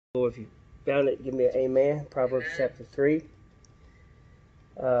if you found it, give me an amen. Proverbs chapter 3.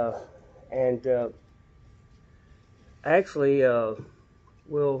 Actually,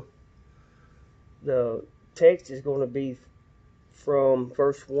 the text is going to be from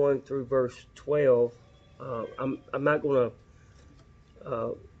verse 1 through verse 12. I'm not going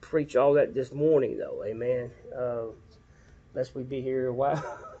to preach all that this morning, though. Amen. Lest we be here a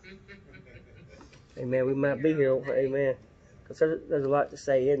while. Amen. We might be here. Amen. Because there's a lot to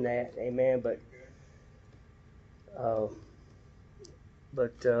say in that. Amen.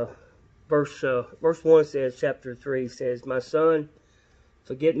 But verse 1 says, chapter 3 says, "My son,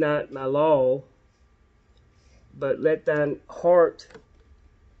 forget not my law, but let thine heart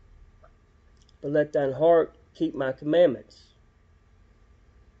keep my commandments.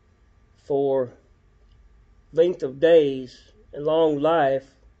 For length of days and long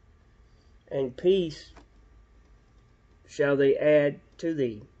life and peace shall they add to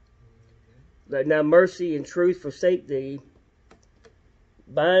thee. Let not mercy and truth forsake thee.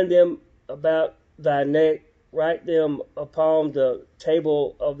 Bind them about thy neck, write them upon the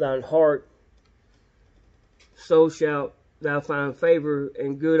table of thine heart. So shalt thou find favor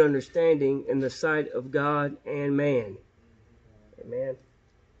and good understanding in the sight of God and man." Amen.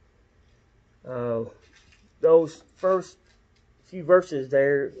 Those first few verses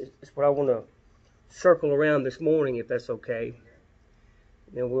there is what I want to circle around this morning, if that's okay.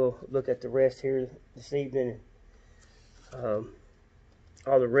 Then we'll look at the rest here this evening, all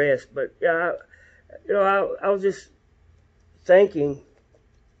the rest. But yeah, I was just thinking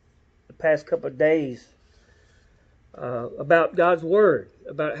the past couple of days about God's Word,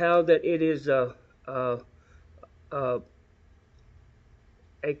 about how that it is a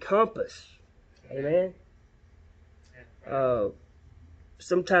compass. Amen.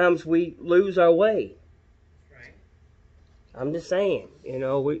 Sometimes we lose our way. I'm just saying,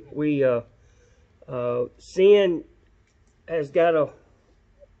 sin has got a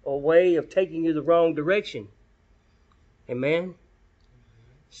way of taking you the wrong direction. Amen.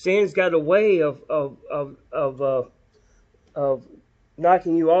 Sin's got a way of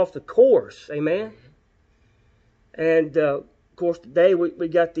knocking you off the course. Amen. And of course, today we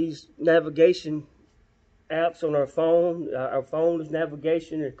got these navigation apps on our phone. Our phone is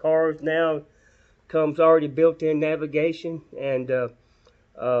navigation, and cars now comes already built-in navigation. And of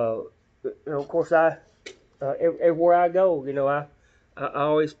course, everywhere I go, I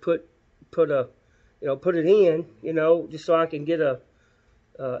always put it in, just so I can get a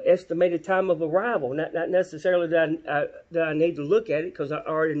estimated time of arrival. Not necessarily that I need to look at it because I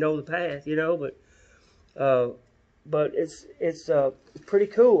already know the path, but it's pretty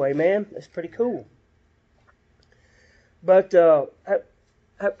cool. Amen. It's pretty cool. But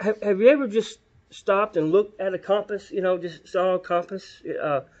have you ever just stopped and looked at a compass? Just saw a compass.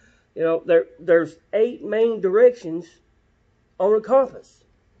 There's 8 main directions on a compass.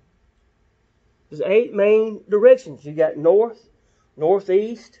 There's 8 main directions. You got north,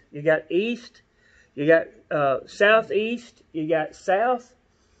 northeast. You got east. You got southeast. You got south.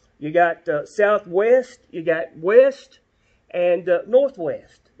 You got southwest. You got west, and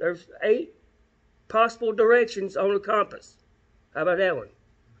northwest. There's 8 possible directions on a compass. How about that one?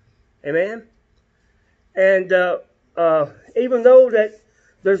 Amen. And even though that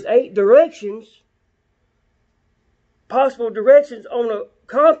there's 8 possible directions on a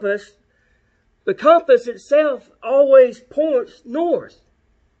compass, the compass itself always points north.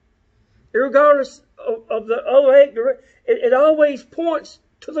 Regardless of the other 8 directions, it always points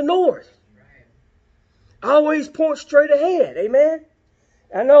to the north. Always points straight ahead. Amen.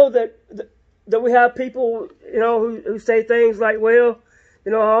 I know that we have people, who say things like, well,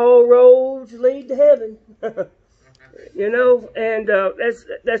 all roads lead to heaven. And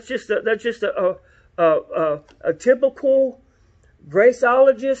that's just a typical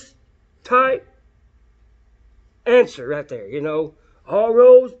graceologist type answer right there. All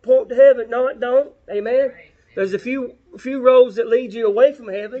roads point to heaven. No, it don't. Amen. There's a few roads that lead you away from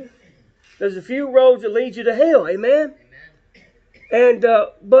heaven. There's a few roads that lead you to hell. Amen. And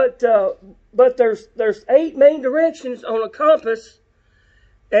but there's 8 main directions on a compass,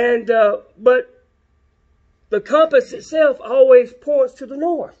 and but the compass itself always points to the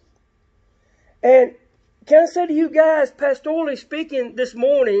north. And can I say to you guys, pastorally speaking, this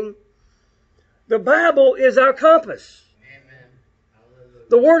morning, the Bible is our compass. Amen.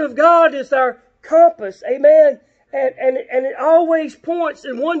 The Word of God is our compass. Amen. And it always points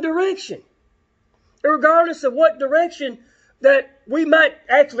in one direction, regardless of what direction that we might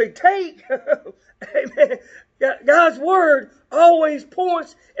actually take. Amen. God's Word always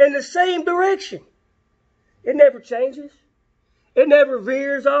points in the same direction. It never changes. It never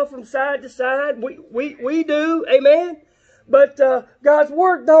veers off from side to side. We do, amen. But God's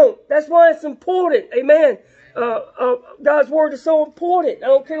word don't. That's why it's important, amen. God's word is so important. I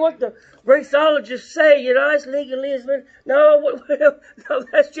don't care what the graceologists say. You know, it's legalism. No, no,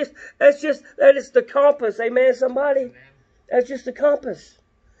 that is the compass, amen. Somebody, that's just the compass.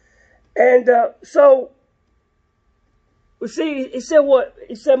 And so we see. He said what?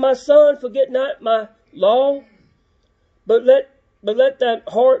 He said, "My son, forget not my law, but let that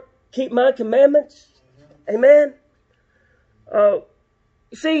heart keep my commandments." Amen. You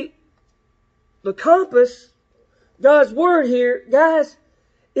see, the compass, God's word here, guys,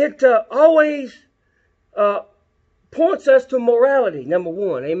 it always points us to morality, number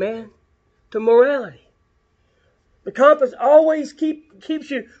one. Amen. To morality. The compass always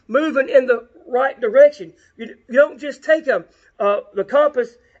keeps you moving in the right direction. You don't just take the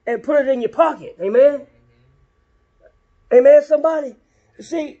compass and put it in your pocket. Amen. Amen, somebody.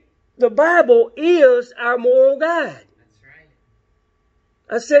 See, the Bible is our moral guide. That's right.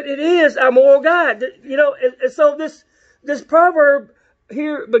 I said it is our moral guide. You know, and so this proverb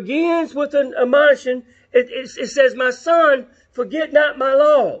here begins with an admonition. It says, "My son, forget not my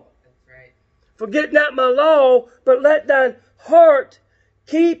law." That's right. Forget not my law, but let thine heart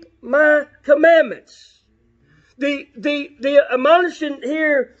keep my commandments. The admonition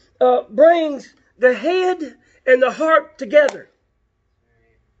here brings the head and the heart together.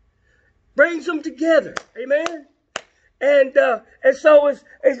 Brings them together. Amen. And so as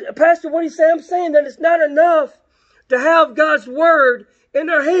Pastor, what he's saying, I'm saying that it's not enough to have God's word in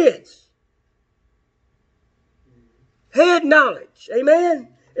our heads. Head knowledge. Amen.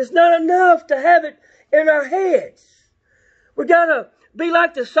 It's not enough to have it in our heads. We gotta be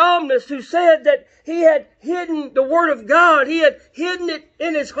like the psalmist who said that he had hidden the word of God. He had hidden it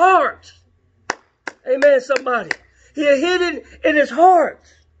in his heart. Amen, somebody. He had hidden in his heart.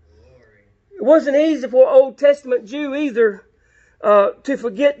 It wasn't easy for an Old Testament Jew either to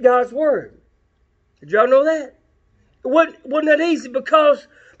forget God's word. Did y'all know that? It wasn't that easy because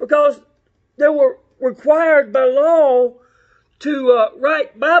they were required by law to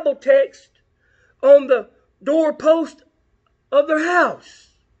write Bible text on the doorpost of their house.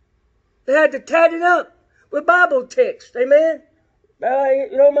 They had to tat it up with Bible text. Amen.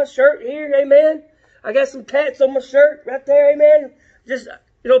 You know, my shirt here. Amen. I got some tats on my shirt right there. Amen. Just,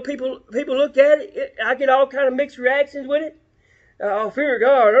 you know, people look at it. I get all kind of mixed reactions with it. I fear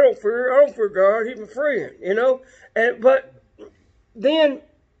God. I don't fear God. He's my friend. You know. But then,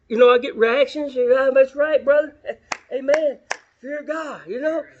 you know, I get reactions. You know, that's right, brother. Amen. Fear God. You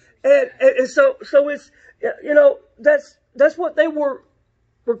know. And so it's, you know, that's what they were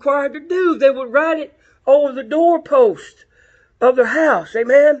required to do. They would write it over the doorpost of their house.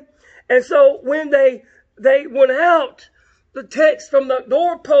 Amen. And so when they went out, the text from the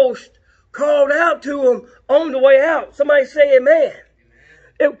doorpost called out to them on the way out. Somebody say amen.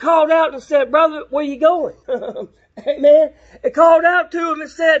 It called out and said, "Brother, where you going?" Amen. It called out to him and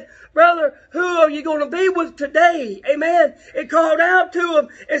said, "Brother, who are you going to be with today?" Amen. It called out to him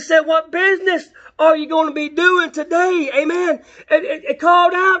and said, "What business are you going to be doing today?" Amen. It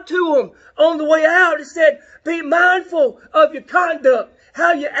called out to him on the way out. It said, "Be mindful of your conduct,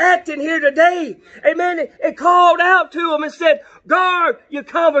 how you acting here today." Amen. It called out to him and said, "Guard your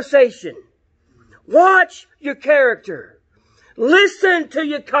conversation. Watch your character. Listen to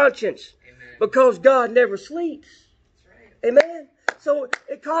your conscience." Amen. Because God never sleeps. Right. Amen. So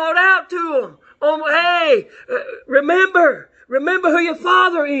it called out to him, "Hey, remember who your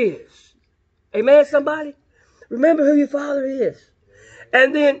father is." Amen, somebody? Remember who your father is.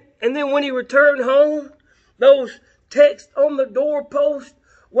 And then when he returned home, those texts on the doorpost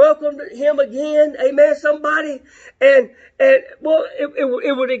welcomed him again. Amen, somebody? And well,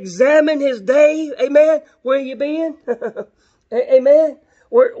 it would examine his day. Amen. Where you been? Amen.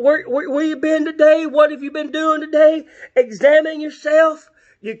 Where you been today? What have you been doing today? Examine yourself.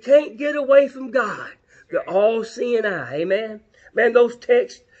 You can't get away from God, the all-seeing eye. Amen. Man, those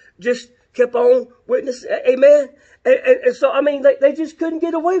texts just kept on witnessing. Amen. And so, I mean, they just couldn't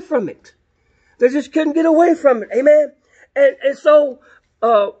get away from it. They just couldn't get away from it. Amen. And so,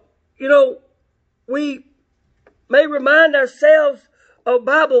 you know, we may remind ourselves of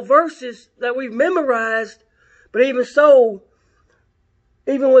Bible verses that we've memorized, but even so,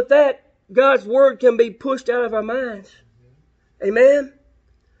 even with that, God's word can be pushed out of our minds. Amen.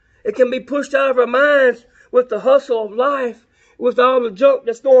 It can be pushed out of our minds with the hustle of life, with all the junk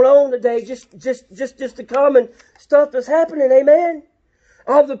that's going on today, just the common stuff that's happening. Amen.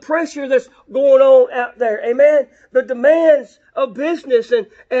 All the pressure that's going on out there. Amen. The demands of business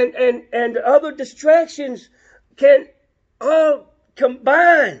and other distractions can all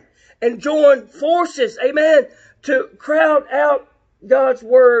combine and join forces, amen, to crowd out God's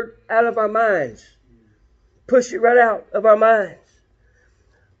word out of our minds. Push it right out of our minds.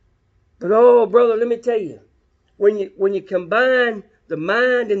 But oh, brother, let me tell you, when you combine the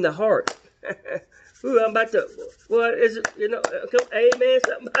mind and the heart, ooh, I'm about to, what is it, amen,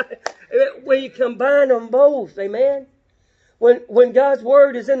 somebody. When you combine them both, amen, when God's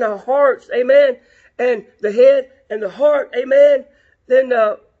word is in our hearts, amen, and the head and the heart, amen, then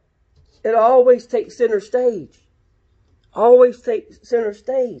it always takes center stage. Always takes center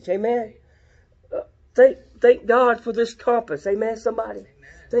stage, amen. Thank God for this compass, amen, somebody. Amen.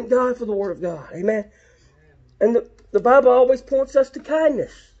 Thank God for the word of God, amen. And the Bible always points us to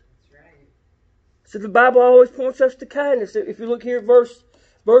kindness. That's right. So the Bible always points us to kindness. If you look here, verse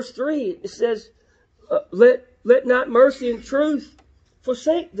 3, it says, let not mercy and truth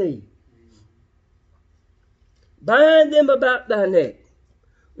forsake thee. Bind them about thy neck.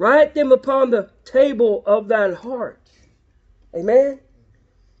 Write them upon the table of thine heart. Amen.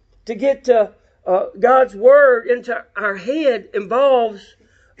 To get God's word into our head involves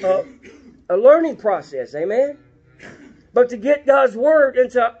a learning process. Amen. But to get God's word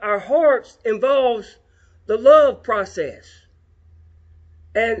into our hearts involves the love process.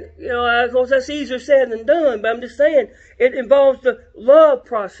 And, of course, that's easier said than done, but I'm just saying it involves the love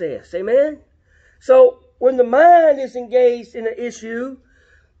process. Amen. So when the mind is engaged in an issue,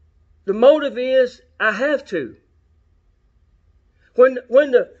 the motive is, I have to. When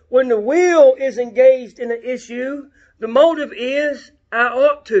the will is engaged in an issue, the motive is, I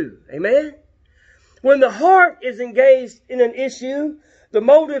ought to. Amen? When the heart is engaged in an issue, the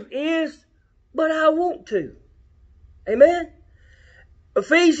motive is, but I want to. Amen?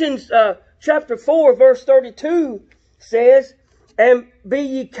 Ephesians chapter 4, verse 32 says, and be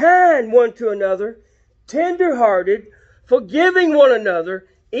ye kind one to another, tender-hearted, forgiving one another,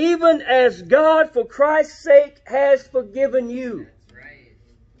 even as God for Christ's sake has forgiven you.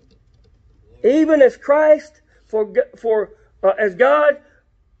 Even as Christ as God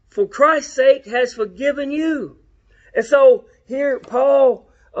for Christ's sake has forgiven you. And so here Paul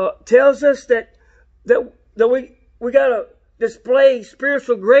tells us that we got to display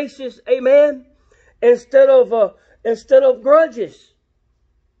spiritual graces, amen, instead of grudges.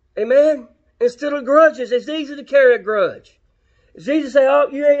 Amen. Instead of grudges. It's easy to carry a grudge. It's easy to say, oh,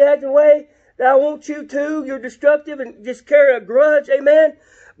 you ain't acting the way that I want you to. You're destructive, and just carry a grudge. Amen.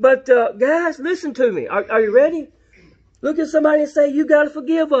 But guys, listen to me. Are you ready? Look at somebody and say, you got to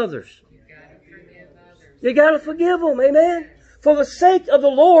forgive others. You got to forgive them. Amen. For the sake of the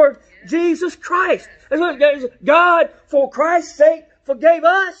Lord Jesus Christ. God, for Christ's sake, forgave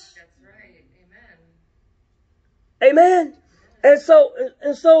us. That's right. Amen. Amen. And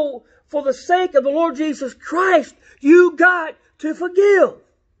so, for the sake of the Lord Jesus Christ, you got to forgive.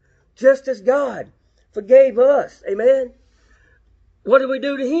 Just as God forgave us. Amen. What did we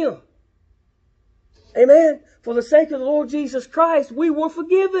do to Him? Amen. For the sake of the Lord Jesus Christ, we were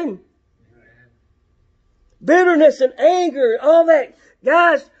forgiven. Amen. Bitterness and anger, all that,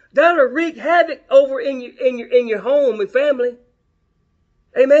 guys, that'll wreak havoc over in your home and family.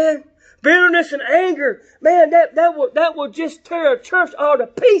 Amen. Bitterness and anger, man, that will just tear a church all to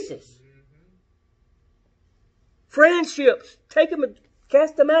pieces. Friendships, take them and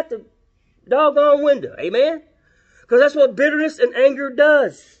cast them out the doggone window. Amen. Because that's what bitterness and anger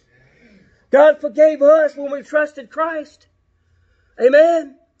does. God forgave us when we trusted Christ.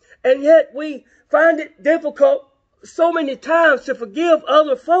 Amen. And yet we find it difficult so many times to forgive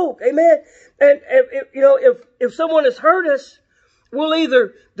other folk. Amen. And if someone has hurt us, we'll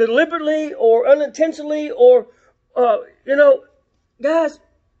either deliberately or unintentionally or, guys,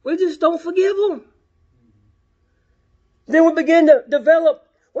 we just don't forgive them. Then we begin to develop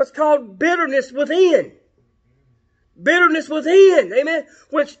what's called bitterness within. Bitterness within, amen,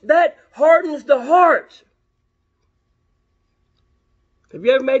 which that hardens the heart. Have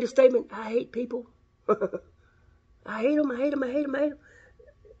you ever made a statement, I hate people? I hate them, I hate them, I hate them, I hate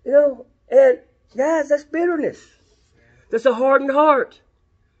them. And guys, that's bitterness. That's a hardened heart.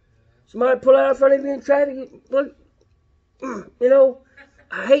 Somebody pull out in front of you in traffic,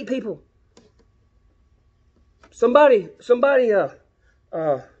 I hate people. Somebody,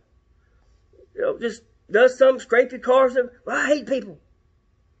 just does something, scrape your car, well, I hate people.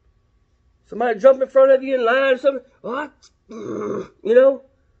 Somebody jump in front of you in line or something, what?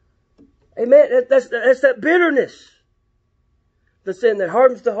 Amen. That's that bitterness. The sin that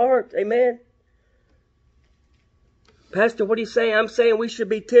hardens the heart. Amen. Pastor, what are you saying? I'm saying we should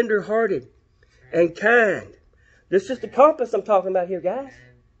be tender-hearted and kind. This is the compass I'm talking about here, guys.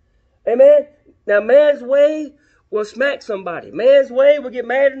 Amen. Now, man's way will smack somebody. Man's way will get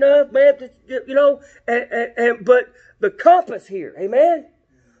mad enough, man, you know, but the compass here, amen?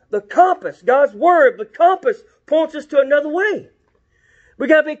 The compass, God's word, the compass points us to another way. We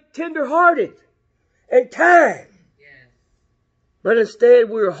got to be tender-hearted and kind. Yes. But instead,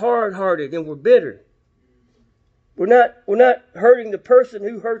 we're hard-hearted and we're bitter. We're not hurting the person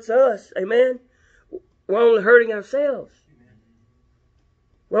who hurts us, amen? We're only hurting ourselves.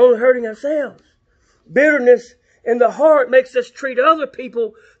 We're only hurting ourselves. Bitterness in the heart makes us treat other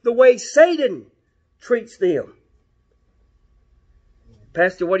people the way Satan treats them.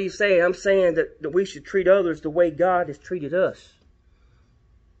 Pastor, what are you saying? I'm saying that we should treat others the way God has treated us.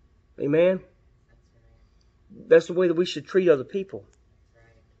 Amen? That's the way that we should treat other people.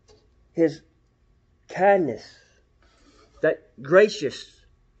 His kindness. That gracious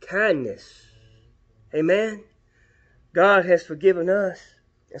kindness. Amen? God has forgiven us.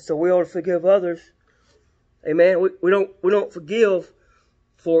 And so we ought to forgive others. Amen? We don't forgive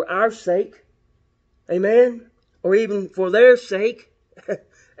for our sake. Amen? Or even for their sake.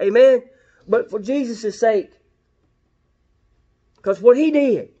 Amen? But for Jesus' sake. Because what He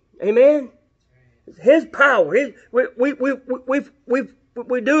did. Amen? His power. We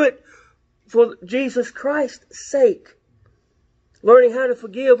do it for Jesus Christ's sake. Learning how to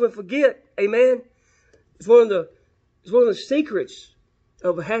forgive and forget. Amen? It's one of the secrets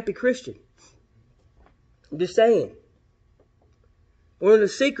of a happy Christian. I'm just saying. One of the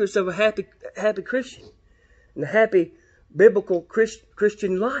secrets of a happy Christian. And a happy biblical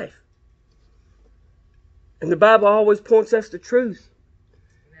Christian life. And the Bible always points us to truth.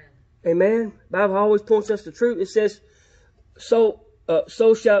 Amen. The Bible always points us to truth. It says, so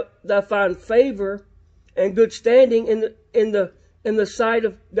shalt thou find favor and good standing in the sight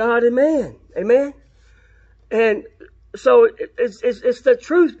of God and man. Amen. And so it's the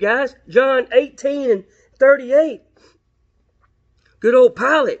truth, guys. John 18:38. Good old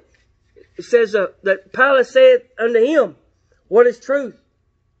Pilate. It says that Pilate said unto him, what is truth?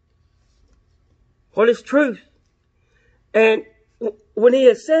 What is truth? And when he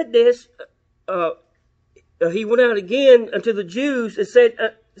had said this, he went out again unto the Jews and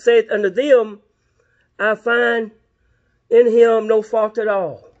said unto them, I find in him no fault at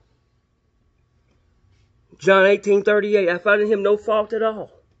all. John 18:38. I find in him no fault at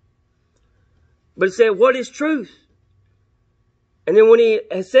all. But it said, what is truth? And then when he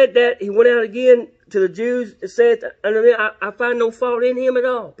had said that, he went out again to the Jews and said unto them, I find no fault in him at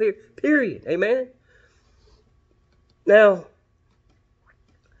all. Period. Amen. Now,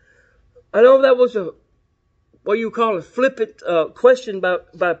 I know that was what you call a flippant question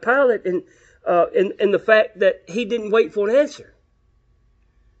by Pilate, and in the fact that he didn't wait for an answer.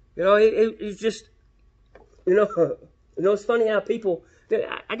 You know, he's just, you know, it's funny how people.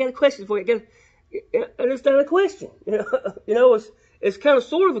 I got a question for you. And it's not a question. You know, it's kind of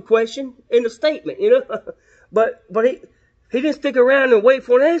sort of a question in the statement. You know, but he didn't stick around and wait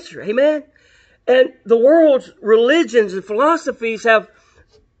for an answer. Amen. And the world's religions and philosophies have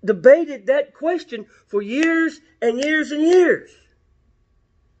debated that question for years and years and years.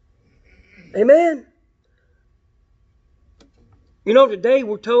 Amen. You know, today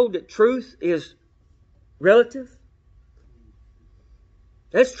we're told that truth is relative.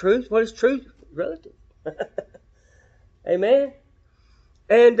 That's truth. What is truth? Relative. Amen.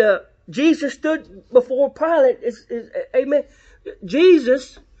 And Jesus stood before Pilate. Amen.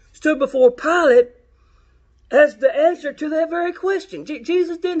 Jesus stood before Pilate as the answer to that very question.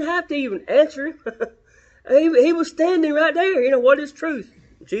 Jesus didn't have to even answer him. He was standing right there. You know, what is truth?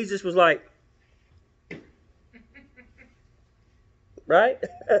 Jesus was like, right?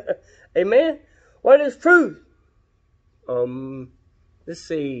 Amen. What is truth? Let's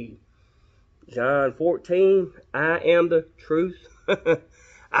see. John 14. I am the truth.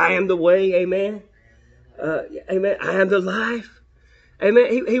 I am the way. Amen. Amen. I am the life.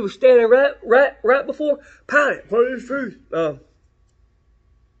 Amen. He was standing right before Pilate. What is truth?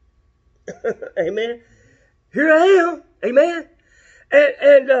 Amen. Here I am. Amen.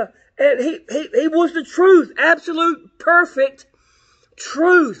 And he was the truth. Absolute, perfect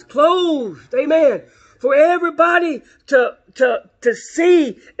truth. Clothed. Amen. For everybody to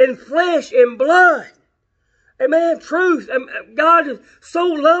see in flesh and blood. Amen. Truth. God so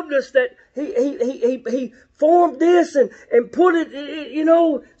loved us that He formed this and put it, you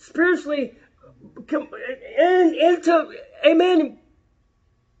know, spiritually into, amen.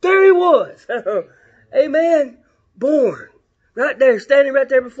 There He was. Amen. Born. Right there, standing right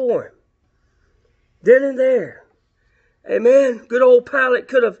there before Him. Then and there. Amen. Good old Pilate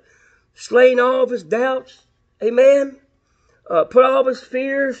could have slain all of his doubts. Amen. Put all of his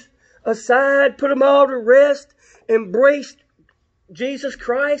fears aside. Put them all to rest embraced Jesus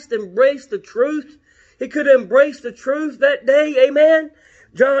Christ, embraced the truth. He could have embraced the truth that day. Amen.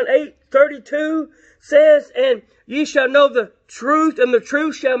 John 8:32 says, and ye shall know the truth, and the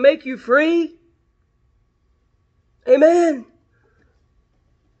truth shall make you free. Amen.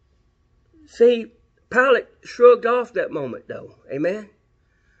 See, Pilate shrugged off that moment, though. Amen.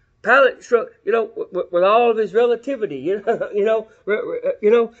 Pilate shrugged, with all of his relativity, but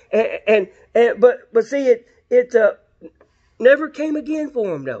see, it never came again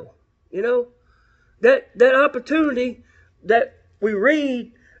for him, though. That opportunity that we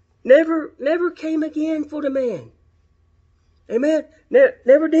read never came again for the man. Amen.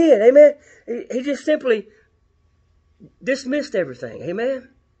 Never did. Amen. He just simply dismissed everything. Amen.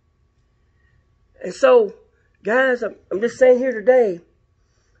 And so, guys, I'm just saying here today,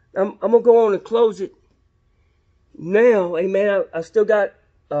 I'm going to go on and close it now. Amen. I still got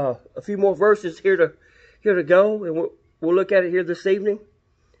a few more verses here to go, and we'll look at it here this evening.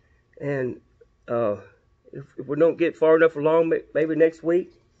 And if we don't get far enough along, maybe next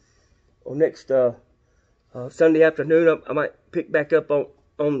week or next Sunday afternoon, I might pick back up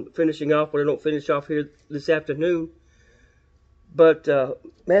on finishing off when I don't finish off here this afternoon. But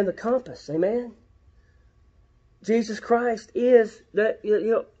man, the compass, amen. Jesus Christ is that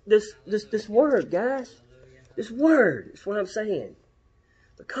this word, guys. This word is what I'm saying.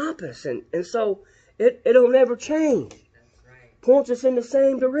 The compass, and so it'll never change. Points us in the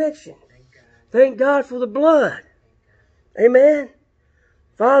same direction. Thank God for the blood. Amen.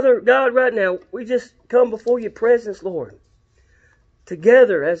 Father God, right now, we just come before your presence, Lord.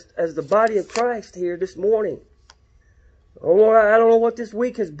 Together as the body of Christ here this morning. Oh Lord, I don't know what this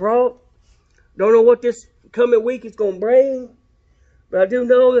week has brought. Don't know what this coming week is going to bring. But I do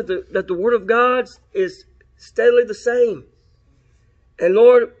know that the Word of God is steadily the same. And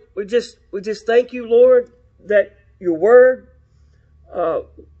Lord, we just thank you, Lord, that your Word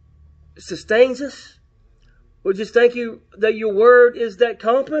sustains us. We just thank you that your Word is that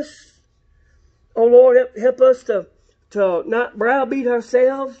compass. Oh Lord, help us to not browbeat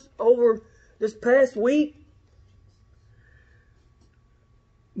ourselves over this past week,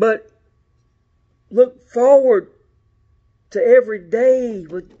 but look forward to every day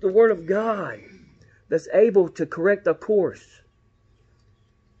with the Word of God that's able to correct our course.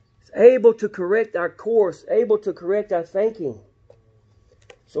 It's able to correct our course, able to correct our thinking.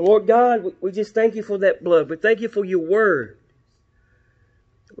 So Lord God, we just thank you for that blood. We thank you for your Word.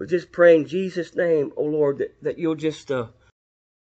 We just pray in Jesus' name, oh Lord, that you'll just